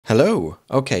Hello!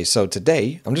 Okay, so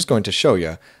today I'm just going to show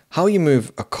you how you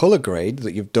move a color grade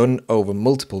that you've done over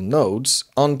multiple nodes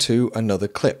onto another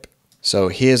clip. So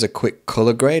here's a quick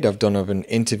color grade I've done of an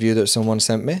interview that someone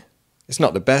sent me. It's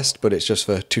not the best, but it's just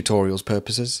for tutorials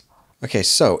purposes. Okay,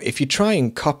 so if you try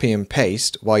and copy and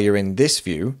paste while you're in this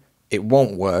view, it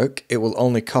won't work. It will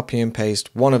only copy and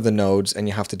paste one of the nodes and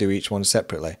you have to do each one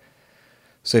separately.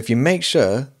 So if you make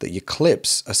sure that your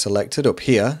clips are selected up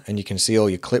here and you can see all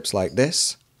your clips like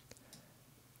this,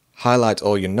 highlight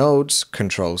all your nodes,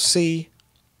 Control C,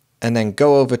 and then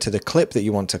go over to the clip that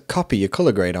you want to copy your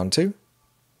color grade onto,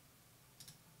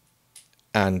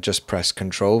 and just press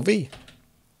Control V.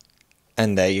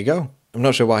 And there you go. I'm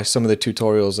not sure why some of the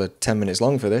tutorials are 10 minutes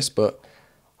long for this, but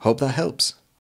hope that helps.